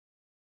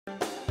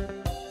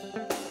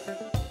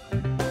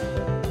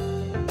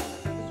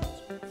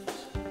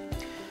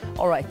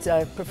All right,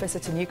 Professor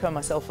Tinyiko and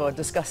myself are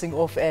discussing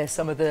off-air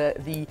some of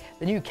the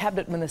new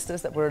cabinet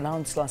ministers that were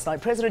announced last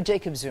night. President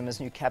Jacob Zuma's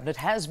new cabinet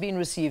has been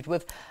received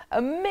with a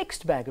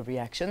mixed bag of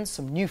reactions,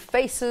 some new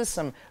faces,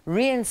 some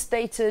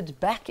reinstated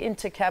back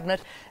into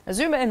cabinet.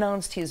 Zuma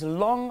announced his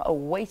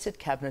long-awaited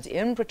cabinet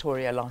in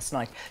Pretoria last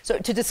night. So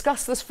to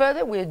discuss this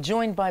further, we're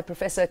joined by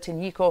Professor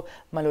Tinyiko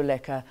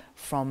Maluleke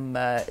from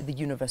the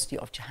University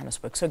of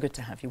Johannesburg. So good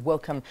to have you.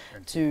 Welcome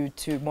to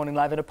Morning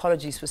Live, and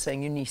apologies for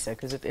saying UNISA,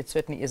 because it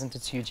certainly isn't.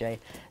 It's UJ.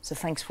 So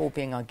thanks for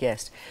being our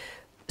guest.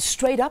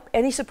 Straight up,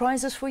 any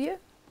surprises for you?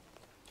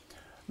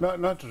 No,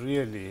 not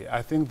really.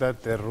 I think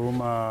that the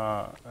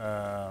rumor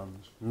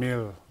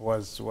mill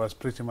was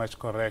pretty much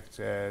correct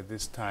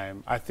this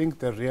time. I think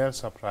the real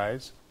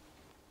surprise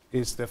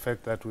is the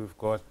fact that we've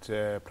got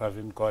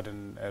Pravin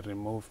Gordhan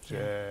removed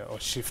or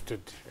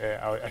shifted.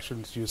 I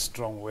shouldn't use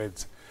strong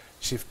words.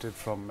 Shifted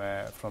from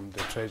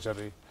the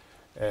Treasury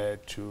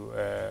to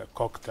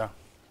Kokta.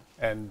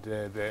 And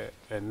the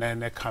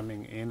Nene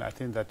coming in, I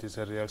think that is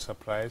a real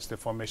surprise. The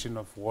formation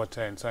of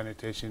Water and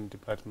Sanitation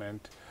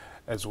Department,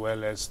 as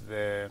well as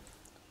the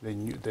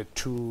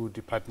two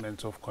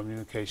departments of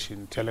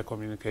communication,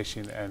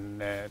 telecommunication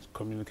and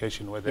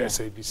communication, where the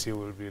SABC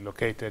will be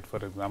located,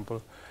 for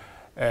example.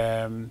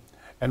 And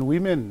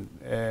women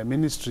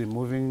ministry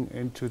moving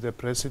into the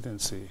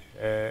presidency,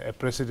 a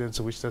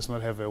presidency which does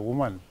not have a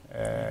woman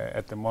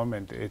at the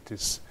moment. It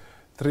is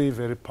three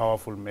very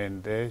powerful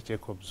men there,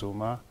 Jacob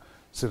Zuma,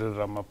 Cyril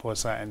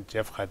Ramaphosa and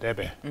Jeff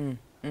Radebe.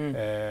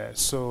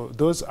 So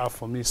those are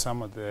for me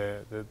some of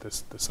the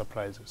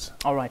surprises.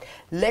 All right,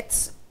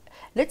 let's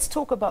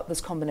talk about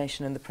this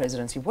combination in the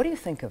presidency. What do you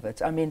think of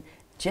it? I mean,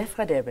 Jeff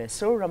Radebe,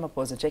 Cyril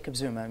Ramaphosa, Jacob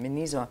Zuma, I mean,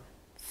 these are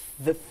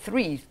the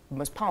three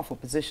most powerful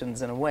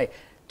positions in a way.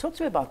 Talk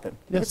to me about them.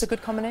 Yes. It's a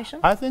good combination?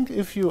 I think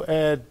if you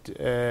add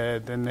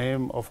the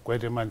name of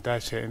Gwede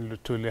Mantashe in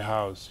Luthuli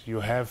House,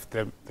 you have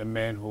the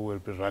man who will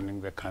be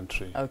running the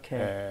country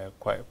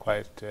quite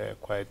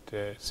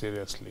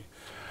seriously.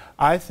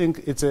 I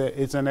think it's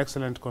an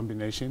excellent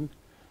combination.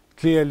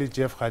 Clearly,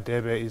 Jeff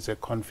Radebe is a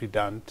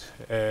confidant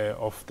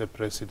of the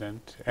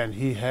president, and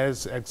he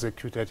has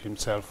executed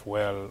himself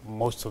well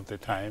most of the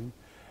time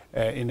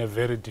in a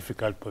very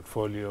difficult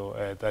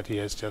portfolio that he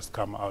has just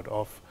come out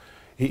of.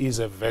 He is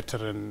a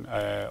veteran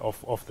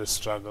of the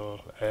struggle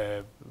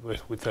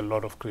with a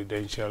lot of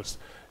credentials.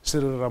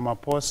 Cyril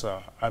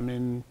Ramaphosa, I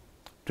mean,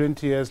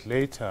 20 years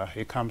later,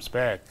 he comes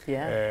back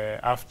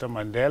after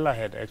Mandela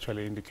had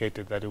actually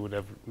indicated that he would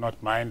have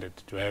not minded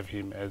to have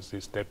him as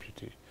his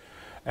deputy.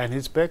 And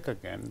he's back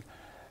again.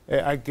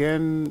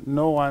 Again,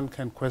 no one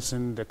can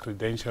question the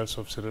credentials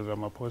of Cyril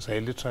Ramaphosa.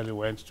 He literally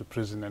went to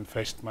prison and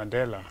fetched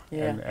Mandela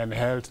and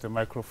held the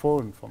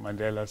microphone for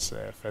Mandela's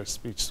first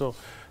speech. So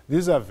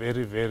these are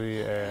very,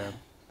 very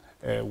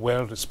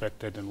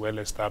well-respected and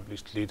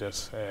well-established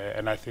leaders.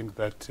 And I think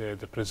that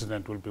the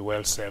president will be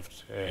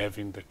well-served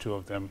having the two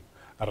of them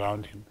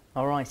around him.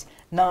 All right.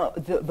 Now,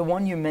 the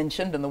one you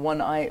mentioned and the one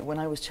when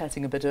I was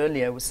chatting a bit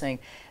earlier, was saying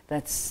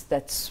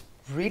that's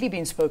really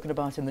been spoken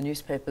about in the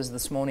newspapers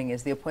this morning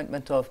is the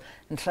appointment of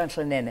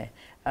Nhlanhla Nene.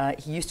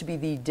 He used to be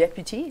the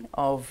deputy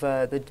of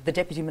the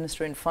deputy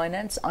minister in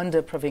finance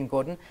under Pravin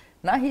Gordhan.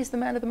 Now he's the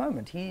man of the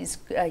moment. He's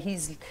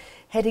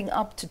heading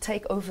up to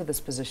take over this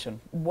position.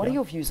 What are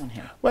your views on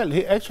him? Well,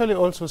 he actually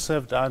also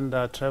served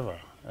under Trevor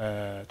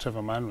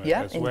Manuel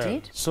as well.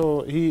 Indeed.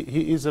 So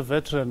he is a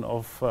veteran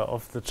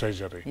of the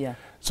Treasury. Yeah.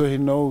 So he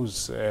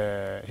knows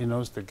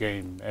the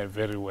game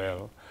very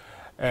well.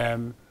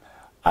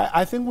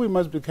 I think we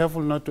must be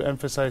careful not to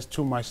emphasize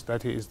too much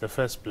that he is the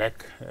first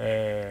black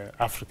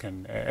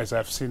African, as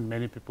I've seen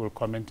many people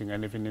commenting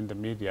and even in the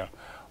media.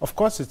 Of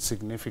course it's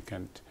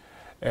significant,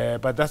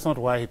 but that's not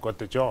why he got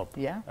the job.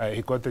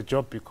 He got the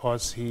job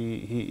because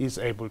he is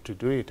able to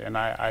do it, and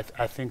I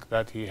think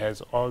that he has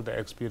all the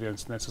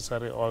experience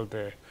necessary, all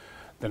the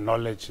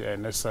knowledge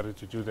necessary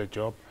to do the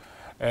job.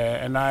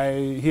 And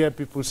I hear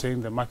people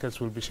saying the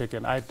markets will be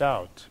shaken. I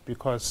doubt,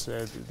 because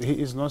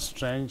he is no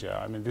stranger.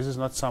 I mean, this is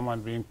not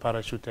someone being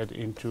parachuted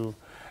into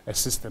a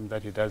system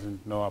that he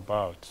doesn't know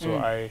about.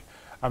 So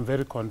I'm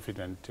very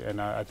confident,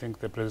 and I think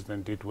the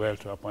president did well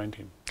to appoint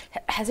him.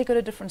 Has he got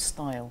a different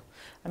style?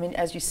 I mean,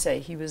 as you say,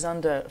 he was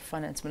under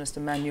Finance Minister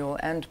Manuel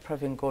and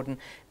Pravin Gordhan.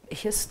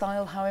 His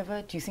style,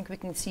 however, do you think we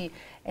can see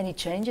any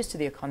changes to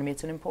the economy?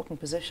 It's an important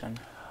position.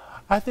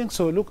 I think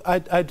so. Look,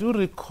 I do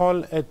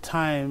recall a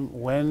time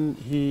when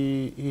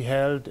he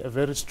held a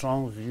very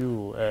strong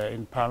view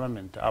in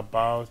Parliament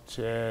about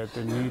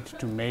the need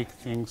to make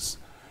things,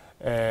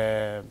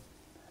 to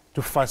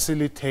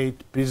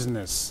facilitate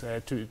business,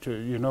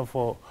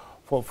 for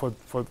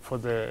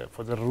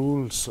the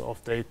rules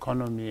of the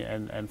economy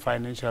and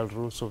financial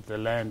rules of the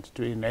land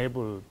to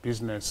enable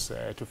business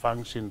to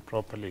function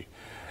properly.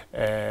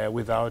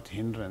 Without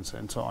hindrance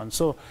and so on.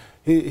 So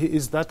he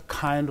is that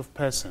kind of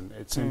person,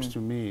 it seems to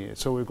me.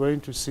 So we're going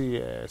to see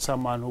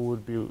someone who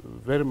would be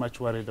very much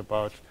worried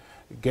about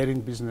getting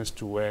business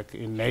to work,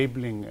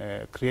 enabling,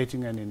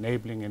 creating an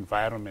enabling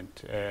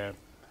environment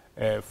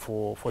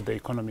for the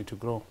economy to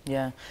grow.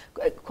 Yeah,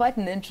 quite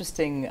an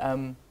interesting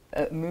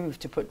move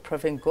to put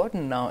Prof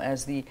Gordon now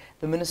as the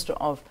Minister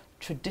of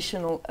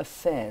Traditional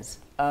Affairs,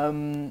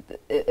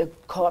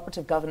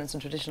 Cooperative Governance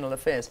and Traditional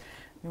Affairs.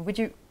 Could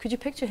you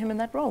picture him in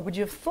that role? Would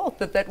you have thought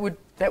that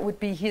would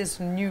be his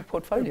new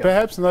portfolio?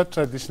 Perhaps not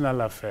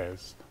traditional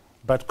affairs,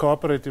 but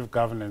cooperative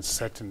governance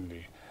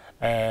certainly.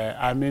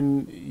 I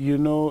mean, you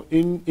know,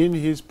 in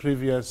his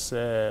previous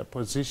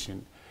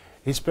position,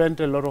 he spent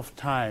a lot of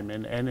time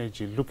and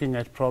energy looking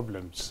at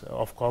problems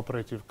of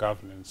cooperative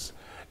governance,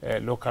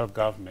 local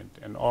government,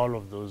 and all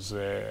of those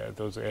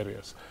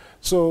areas.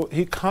 So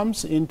he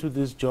comes into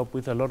this job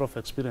with a lot of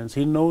experience.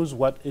 He knows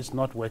what is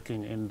not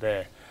working in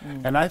there,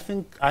 and I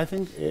think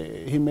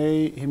he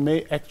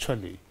may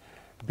actually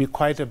be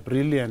quite a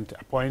brilliant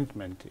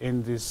appointment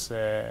in this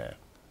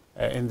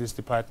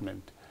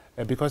department.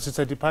 Because it's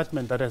a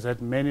department that has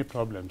had many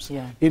problems,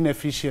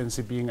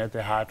 inefficiency being at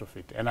the heart of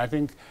it. And I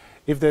think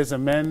if there's a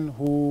man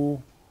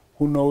who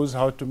knows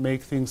how to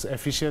make things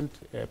efficient,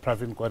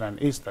 Pravin Gordhan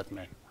is that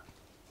man.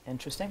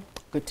 Interesting.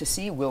 Good to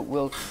see.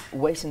 We'll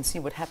wait and see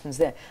what happens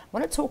there. I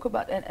want to talk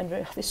about, and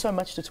there's so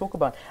much to talk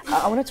about.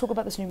 I want to talk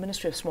about this new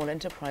Ministry of Small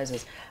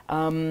Enterprises.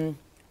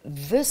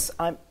 This,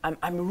 I'm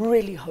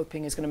really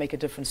hoping is going to make a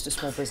difference to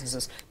small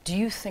businesses. Do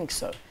you think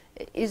so?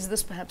 Is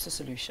this perhaps a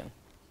solution?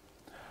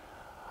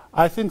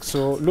 I think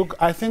so. Look,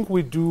 I think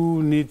we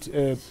do need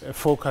a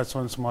focus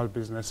on small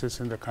businesses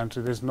in the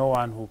country. There's no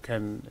one who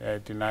can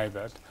deny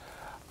that.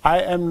 I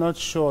am not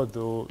sure,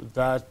 though,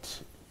 that,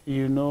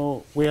 you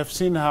know, we have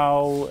seen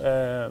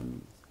how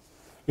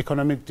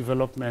economic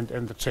development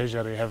and the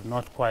Treasury have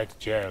not quite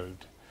gelled.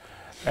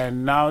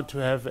 And now to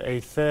have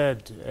a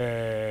third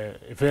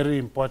very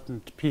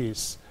important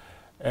piece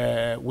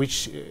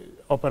which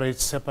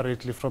operates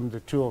separately from the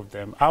two of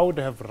them, I would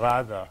have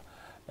rather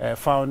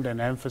found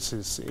an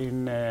emphasis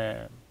in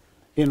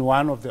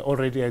one of the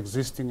already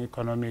existing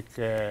economic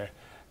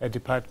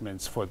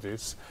departments for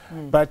this.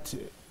 But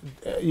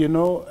you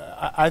know,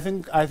 I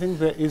think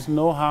there is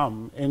no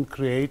harm in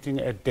creating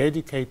a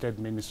dedicated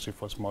ministry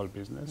for small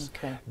business,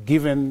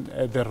 given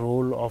the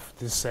role of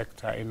this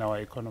sector in our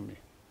economy.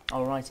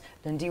 All right,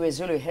 Lindiwe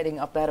Zulu heading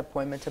up that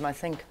appointment, and I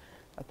think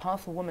a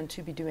powerful woman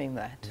to be doing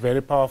that.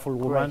 Very powerful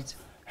woman. Great.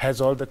 Has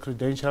all the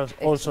credentials,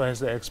 also has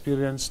the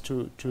experience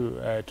to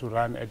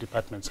run a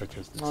department such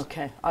as this.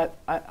 Okay,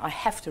 I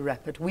have to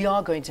wrap it. We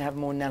are going to have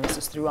more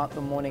analysis throughout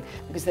the morning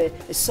because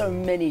there's so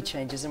many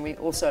changes, and we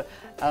also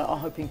are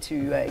hoping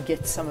to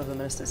get some of the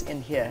ministers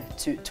in here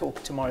to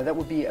talk tomorrow. That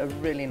would be a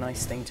really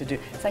nice thing to do.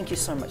 Thank you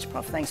so much,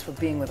 Prof. Thanks for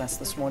being with us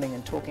this morning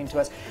and talking to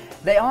us.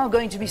 They are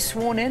going to be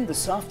sworn in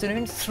this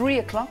afternoon, 3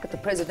 o'clock at the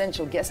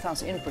Presidential Guest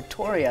House in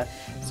Pretoria.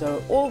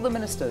 So all the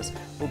ministers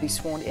will be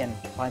sworn in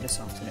by this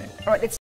afternoon. All right, let's